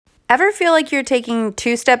Ever feel like you're taking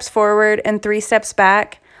 2 steps forward and 3 steps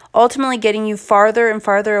back, ultimately getting you farther and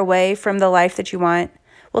farther away from the life that you want?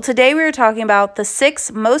 Well, today we are talking about the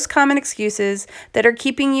 6 most common excuses that are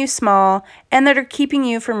keeping you small and that are keeping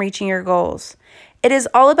you from reaching your goals. It is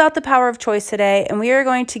all about the power of choice today, and we are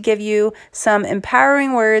going to give you some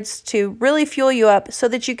empowering words to really fuel you up so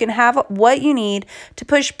that you can have what you need to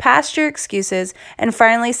push past your excuses and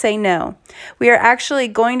finally say no. We are actually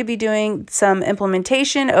going to be doing some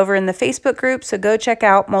implementation over in the Facebook group, so go check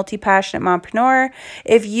out Multi-Passionate Mompreneur.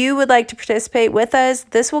 If you would like to participate with us,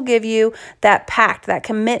 this will give you that pact, that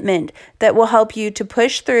commitment that will help you to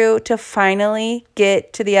push through to finally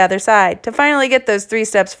get to the other side, to finally get those 3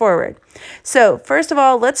 steps forward. So first of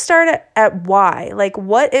all, let's start at why. Like,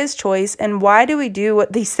 what is choice and why do we do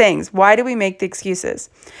these things? Why do we make the excuses?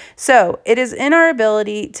 So it is in our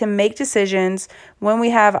ability to make decisions when we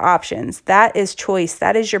have options. That is choice.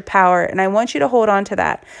 That is your power. And I want you to hold on to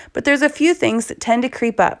that. But there's a few things that tend to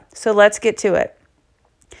creep up. So let's get to it.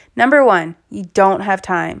 Number 1, you don't have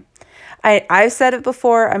time. I've said it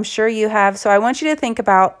before. I'm sure you have. So I want you to think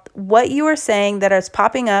about what you are saying that is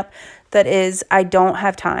popping up that is, I don't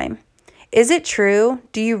have time. Is it true?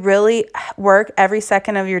 Do you really work every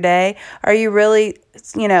second of your day? Are you really,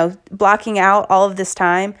 blocking out all of this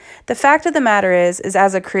time? The fact of the matter is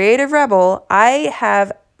as a creative rebel, I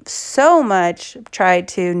have so much tried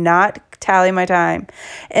to not tally my time.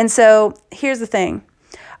 And so here's the thing.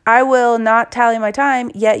 I will not tally my time,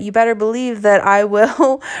 yet you better believe that I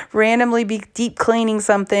will randomly be deep cleaning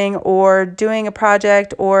something or doing a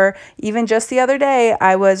project, or even just the other day,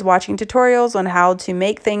 I was watching tutorials on how to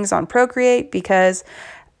make things on Procreate because,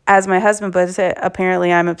 as my husband puts it,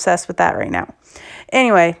 apparently I'm obsessed with that right now.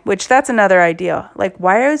 Anyway, which that's another idea. Like,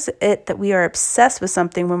 why is it that we are obsessed with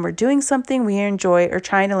something when we're doing something we enjoy or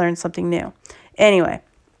trying to learn something new? Anyway,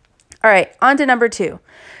 all right, on to number 2.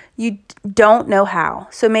 You don't know how.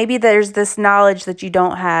 So maybe there's this knowledge that you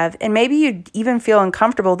don't have, and maybe you even feel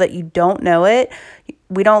uncomfortable that you don't know it.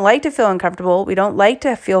 We don't like to feel uncomfortable. We don't like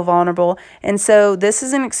to feel vulnerable. And so this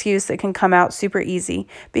is an excuse that can come out super easy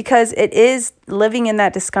because it is living in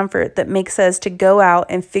that discomfort that makes us to go out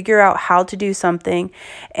and figure out how to do something.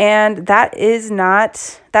 And that is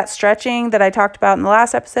not that stretching that I talked about in the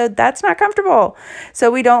last episode. That's not comfortable.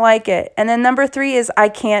 So we don't like it. And then number 3 is I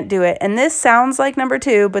can't do it. And this sounds like number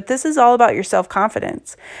 2, but this is all about your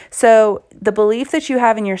self-confidence. So the belief that you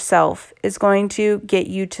have in yourself is going to get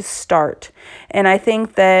you to start. And I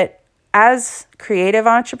think that as creative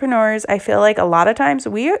entrepreneurs, I feel like a lot of times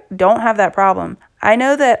we don't have that problem. I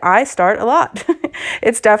know that I start a lot.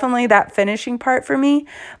 It's definitely that finishing part for me.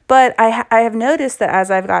 But I have noticed that as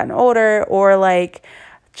I've gotten older, or like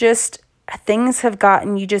just things have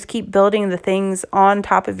gotten, you just keep building the things on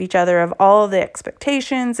top of each other of all of the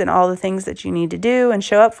expectations and all the things that you need to do and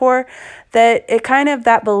show up for, that it kind of,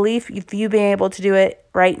 that belief of you being able to do it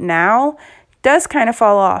right now does kind of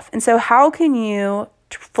fall off. And so how can you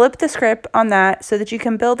flip the script on that so that you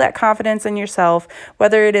can build that confidence in yourself,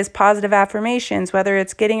 whether it is positive affirmations, whether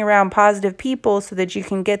it's getting around positive people so that you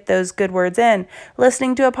can get those good words in,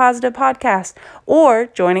 listening to a positive podcast, or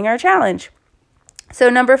joining our challenge. So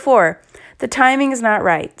number 4, the timing is not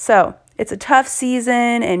right. So it's a tough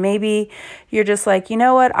season and maybe you're just like, you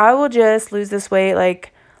know what, I will just lose this weight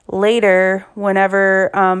like later whenever,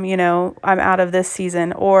 I'm out of this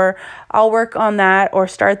season, or I'll work on that or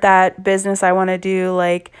start that business I want to do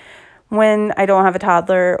like when I don't have a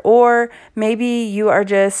toddler, or maybe you are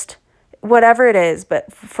just whatever it is,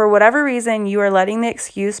 but for whatever reason, you are letting the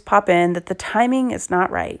excuse pop in that the timing is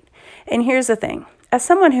not right. And here's the thing. As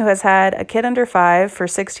someone who has had a kid under 5 for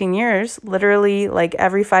 16 years, literally like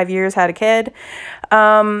every 5 years had a kid,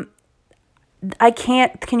 can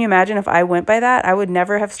you imagine if I went by that? I would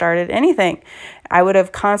never have started anything. I would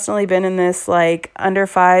have constantly been in this like under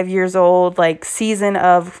 5 years old, like season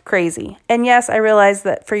of crazy. And yes, I realize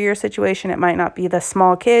that for your situation, it might not be the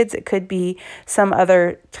small kids. It could be some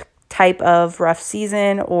other type of rough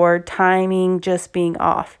season or timing just being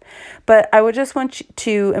off. But I would just want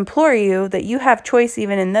to implore you that you have choice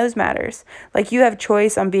even in those matters. Like, you have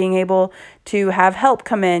choice on being able to have help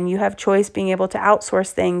come in. You have choice being able to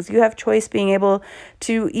outsource things. You have choice being able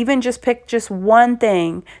to even just pick just one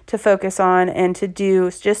thing to focus on and to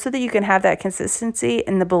do, just so that you can have that consistency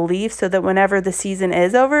and the belief so that whenever the season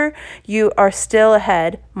is over, you are still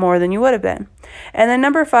ahead more than you would have been. And then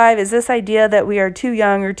number 5 is this idea that we are too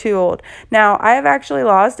young or too old. Now, I have actually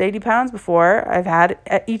lost 80 pounds before. I've had,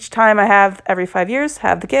 each time I have every 5 years,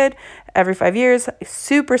 have the kid. Every 5 years,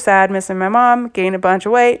 super sad, missing my mom, gain a bunch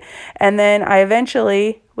of weight, and then I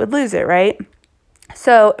eventually would lose it, right?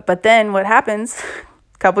 So, but then what happens,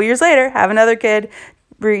 a couple years later, have another kid,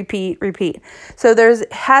 repeat. So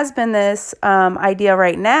has been this idea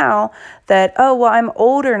right now that, oh, well, I'm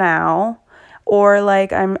older now, or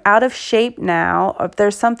like I'm out of shape now. If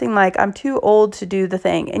there's something like I'm too old to do the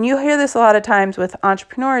thing. And you hear this a lot of times with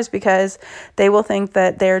entrepreneurs because they will think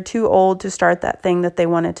that they're too old to start that thing that they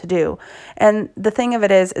wanted to do. And the thing of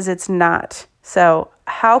it is it's not. So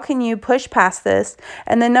how can you push past this?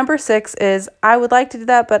 And then number 6 is I would like to do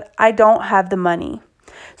that, but I don't have the money.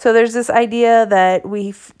 So there's this idea that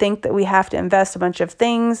we think that we have to invest a bunch of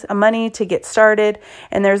things, money to get started.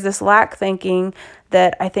 And there's this lack thinking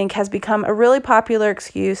that I think has become a really popular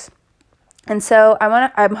excuse. And so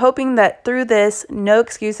I'm hoping that through this No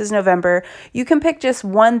Excuses November, you can pick just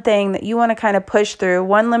one thing that you want to kind of push through,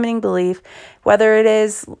 one limiting belief, whether it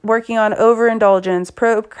is working on overindulgence,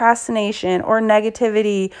 procrastination, or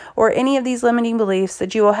negativity, or any of these limiting beliefs,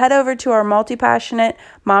 that you will head over to our multi-passionate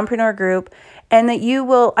mompreneur group, and that you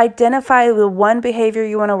will identify the one behavior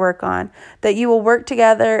you want to work on, that you will work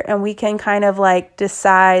together and we can kind of like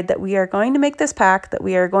decide that we are going to make this pact, that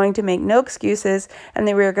we are going to make no excuses, and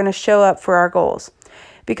that we are going to show up for our goals.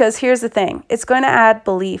 Because here's the thing, it's going to add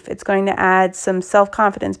belief, it's going to add some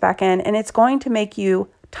self-confidence back in, and it's going to make you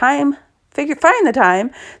find the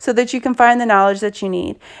time so that you can find the knowledge that you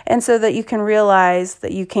need, and so that you can realize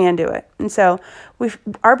that you can do it. And so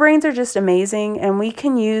our brains are just amazing, and we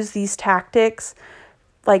can use these tactics.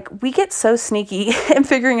 Like, we get so sneaky in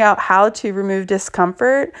figuring out how to remove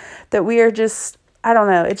discomfort that we are just, I don't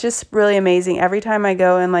know, it's just really amazing. Every time I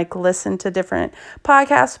go and like listen to different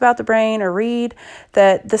podcasts about the brain or read,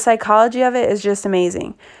 that the psychology of it is just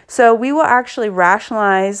amazing. So we will actually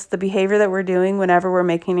rationalize the behavior that we're doing whenever we're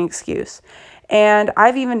making an excuse. And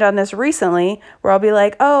I've even done this recently where I'll be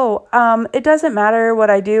like, it doesn't matter what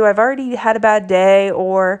I do. I've already had a bad day,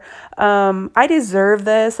 or I deserve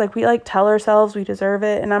this. Like, we like tell ourselves we deserve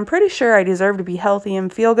it. And I'm pretty sure I deserve to be healthy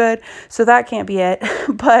and feel good. So that can't be it.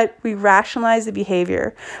 But we rationalize the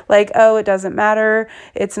behavior. Like, it doesn't matter.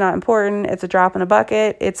 It's not important. It's a drop in a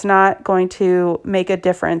bucket. It's not going to make a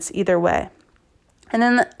difference either way. And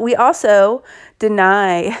then we also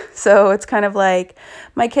deny. So it's kind of like,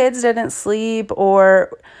 my kids didn't sleep,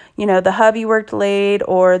 or, the hubby worked late,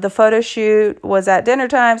 or the photo shoot was at dinner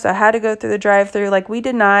time, so I had to go through the drive-through. Like, we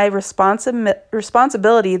deny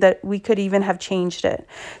responsibility that we could even have changed it.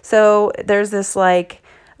 So there's this like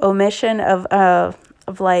omission of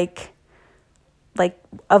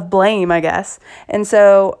blame, I guess. And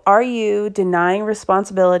so are you denying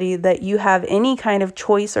responsibility that you have any kind of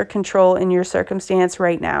choice or control in your circumstance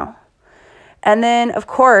right now? And then, of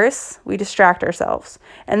course, we distract ourselves.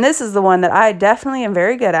 And this is the one that I definitely am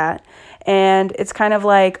very good at. And it's kind of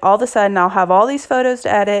like, all of a sudden I'll have all these photos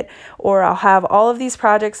to edit, or I'll have all of these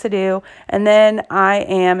projects to do. And then I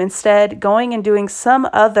am instead going and doing some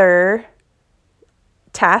other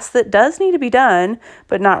task that does need to be done,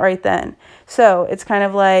 but not right then. So it's kind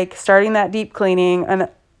of like starting that deep cleaning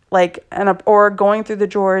or going through the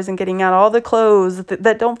drawers and getting out all the clothes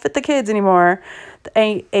that don't fit the kids anymore.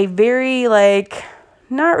 A very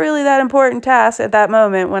not really that important task at that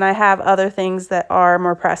moment when I have other things that are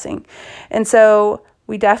more pressing. And so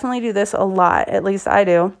we definitely do this a lot, at least I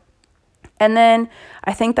do. And then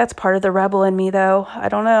I think that's part of the rebel in me, though. I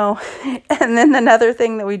don't know. And then another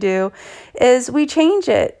thing that we do is we change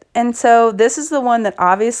it. And so this is the one that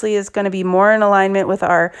obviously is going to be more in alignment with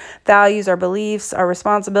our values, our beliefs, our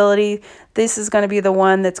responsibility. This is going to be the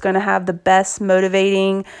one that's going to have the best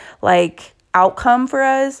motivating outcome for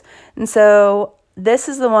us. And so this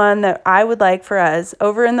is the one that I would like for us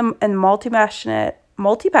over in the multi-passionate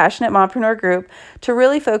mompreneur group to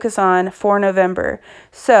really focus on for November.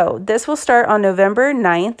 So this will start on November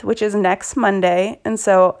 9th, which is next Monday. And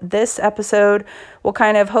so this episode will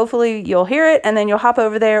hopefully you'll hear it, and then you'll hop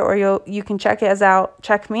over there, or you can check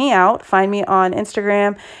me out, find me on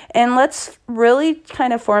Instagram, and let's really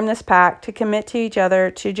kind of form this pact to commit to each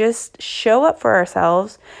other, to just show up for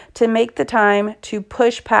ourselves, to make the time to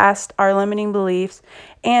push past our limiting beliefs,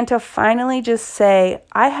 and to finally just say,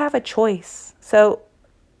 I have a choice. So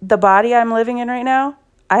the body I'm living in right now,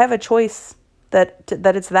 I have a choice that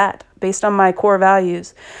it's that based on my core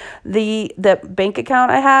values. The bank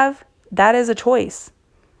account I have, that is a choice.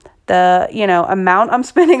 The amount I'm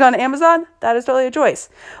spending on Amazon, that is totally a choice.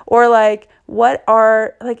 Or what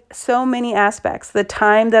are so many aspects. The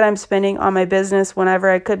time that I'm spending on my business whenever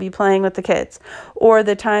I could be playing with the kids, or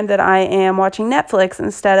the time that I am watching Netflix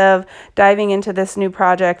instead of diving into this new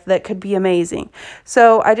project that could be amazing.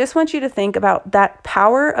 So I just want you to think about that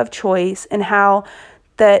power of choice, and how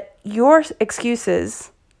that your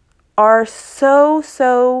excuses are so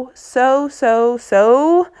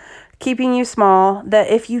keeping you small, that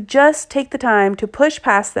if you just take the time to push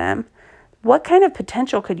past them, what kind of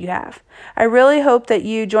potential could you have? I really hope that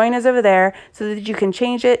you join us over there so that you can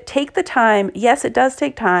change it. Take the time. Yes, it does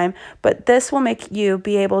take time, but this will make you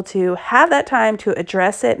be able to have that time to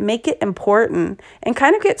address it, make it important, and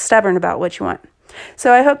kind of get stubborn about what you want.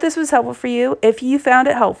 So I hope this was helpful for you. If you found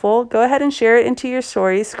it helpful, go ahead and share it into your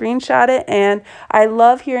stories, screenshot it, and I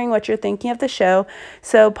love hearing what you're thinking of the show.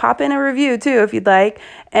 So pop in a review too if you'd like.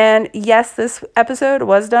 And yes, this episode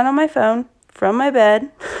was done on my phone from my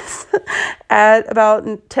bed at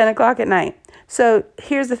about 10 o'clock at night. So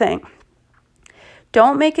here's the thing.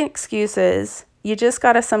 Don't make excuses. You just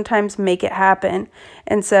got to sometimes make it happen.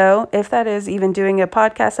 And so if that is even doing a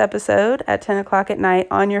podcast episode at 10 o'clock at night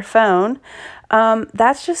on your phone,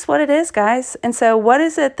 that's just what it is, guys. And so what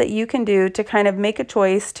is it that you can do to kind of make a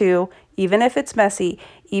choice to, even if it's messy,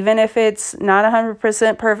 even if it's not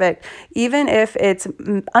 100% perfect, even if it's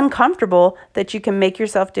uncomfortable, that you can make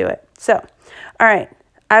yourself do it. So, all right.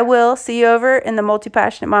 I will see you over in the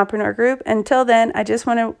Multi-Passionate Mompreneur group. Until then, I just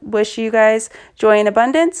want to wish you guys joy and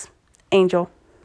abundance. Angel.